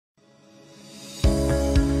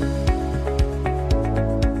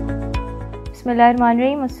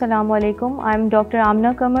Bismillahirrahmanirrahim. Assalamu alaikum. I am Dr.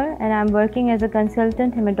 Amna Qamar and I am working as a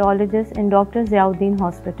consultant hematologist in Dr. Ziauddin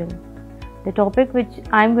Hospital. The topic which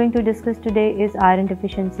I am going to discuss today is iron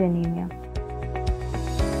deficiency anemia.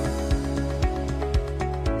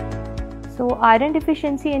 So iron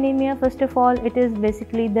deficiency anemia, first of all, it is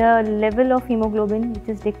basically the level of hemoglobin which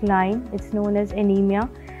is declined. It's known as anemia,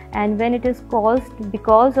 and when it is caused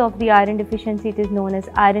because of the iron deficiency, it is known as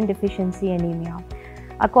iron deficiency anemia.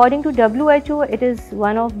 According to WHO, it is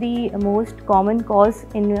one of the most common cause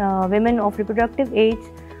in women of reproductive age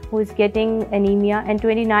who is getting anemia, and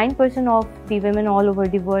 29% of the women all over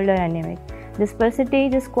the world are anemic. This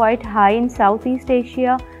percentage is quite high in Southeast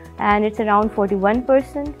Asia and it's around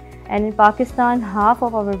 41%, and in Pakistan half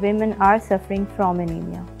of our women are suffering from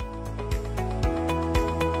anemia.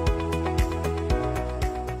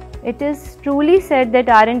 It is truly said that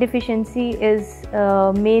iron deficiency is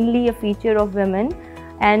mainly a feature of women,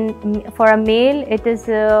 and for a male it is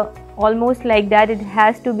almost like that. It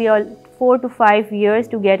has to be 4 to 5 years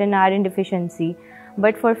to get an iron deficiency,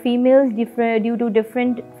 but for females, due to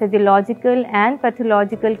different physiological and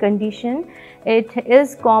pathological condition, it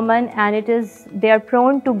is common, and they are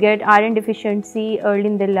prone to get iron deficiency early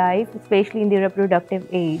in their life, especially in the reproductive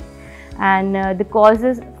age. And the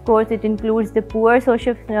causes, of course, it includes the poor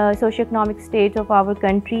socioeconomic state of our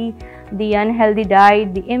country, the unhealthy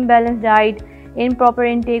diet, the imbalanced diet, improper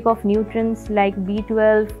intake of nutrients like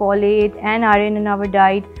B12, folate and iron in our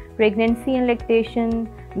diet, pregnancy and lactation,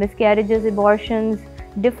 miscarriages, abortions,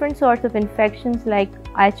 different sorts of infections like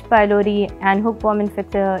H. pylori and hookworm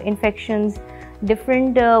infections,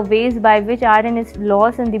 different ways by which iron is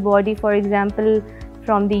lost in the body, for example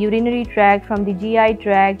from the urinary tract, from the GI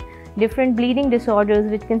tract, different bleeding disorders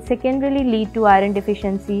which can secondarily lead to iron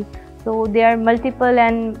deficiency. So there are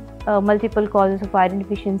multiple causes of iron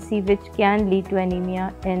deficiency which can lead to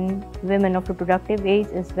anemia in women of reproductive age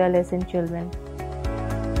as well as in children.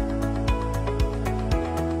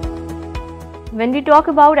 When we talk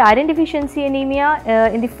about iron deficiency anemia,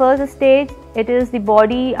 in the first stage, it is the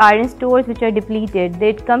body iron stores which are depleted.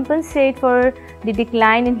 They compensate for the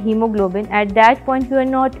decline in hemoglobin. At that point, you are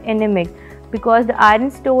not anemic, because the iron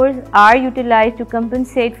stores are utilized to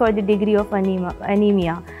compensate for the degree of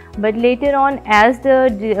anemia. But later on, as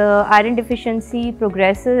the iron deficiency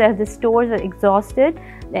progresses, as the stores are exhausted,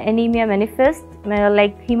 the anemia manifests,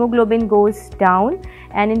 like hemoglobin goes down.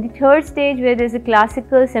 And in the third stage, where there is a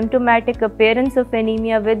classical symptomatic appearance of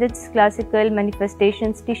anemia with its classical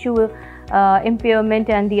manifestations, tissue impairment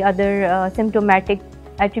and the other symptomatic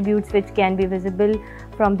attributes which can be visible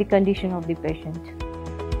from the condition of the patient.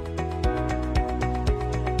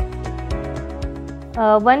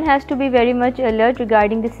 One has to be very much alert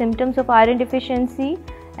regarding the symptoms of iron deficiency,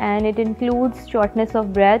 and it includes shortness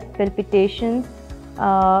of breath, palpitations,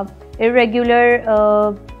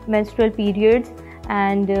 irregular menstrual periods,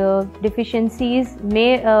 and deficiencies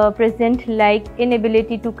may present like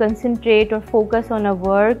inability to concentrate or focus on a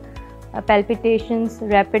work, palpitations,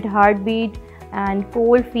 rapid heartbeat, and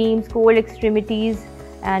cold femes, cold extremities,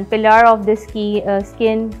 and pallor of the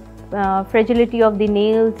skin, fragility of the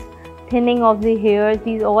nails, thinning of the hairs.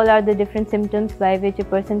 These all are the different symptoms by which a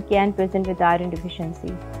person can present with iron deficiency.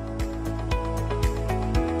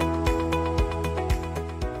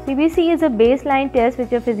 CBC is a baseline test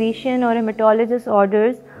which a physician or a hematologist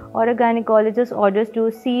orders or a gynecologist orders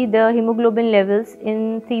to see the hemoglobin levels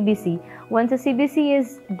in CBC. Once the CBC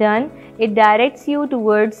is done, it directs you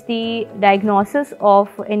towards the diagnosis of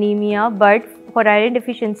anemia, but for iron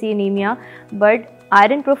deficiency anemia, but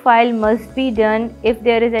iron profile must be done if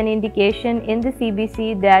there is an indication in the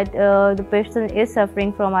CBC that the person is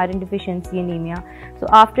suffering from iron deficiency anemia. So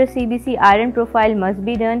after CBC, iron profile must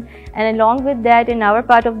be done, and along with that, in our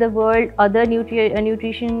part of the world, other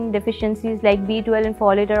nutrition deficiencies like B12 and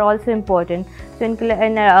folate are also important. So in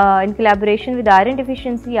collaboration with iron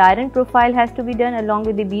deficiency, iron profile has to be done along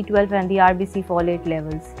with the B12 and the RBC folate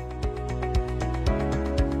levels.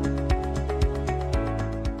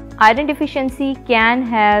 Iron deficiency can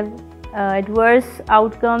have adverse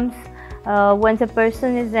outcomes once a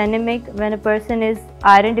person is anemic. When a person is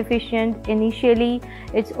iron deficient, initially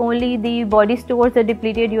it's only the body stores are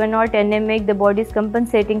depleted, you are not anemic, the body is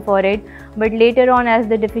compensating for it. But later on, as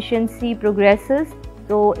the deficiency progresses,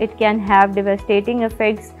 so it can have devastating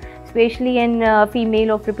effects, especially in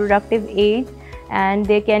female of reproductive age. And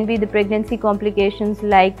there can be the pregnancy complications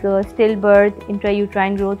like stillbirth,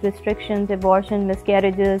 intrauterine growth restrictions, abortion,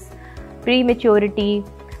 miscarriages, prematurity.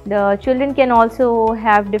 The children can also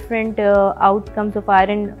have different outcomes of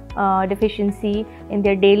iron deficiency in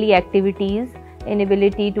their daily activities,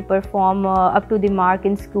 inability to perform up to the mark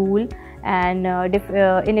in school, and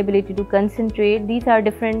inability to concentrate. These are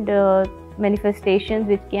different manifestations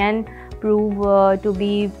which can prove to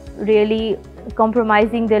be really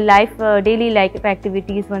compromising the daily life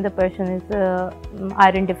activities when the person is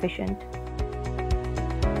iron deficient.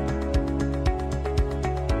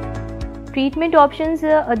 Treatment options,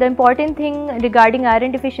 the important thing regarding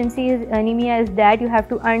iron deficiency anemia is that you have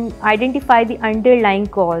to identify the underlying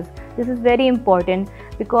cause. This is very important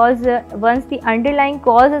because once the underlying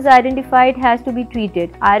cause is identified, it has to be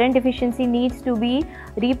treated. Iron deficiency needs to be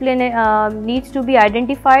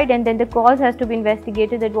identified, and then the cause has to be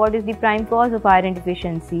investigated, that what is the prime cause of iron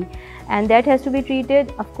deficiency, and that has to be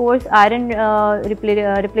treated. Of course, iron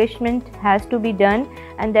replacement has to be done,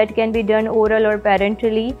 and that can be done oral or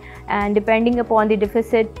parenterally, and depending upon the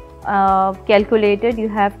deficit calculated, you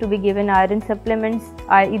have to be given iron supplements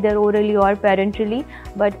either orally or parenterally,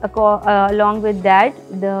 but along with that,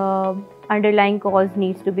 the underlying cause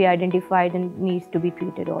needs to be identified and needs to be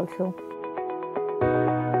treated also.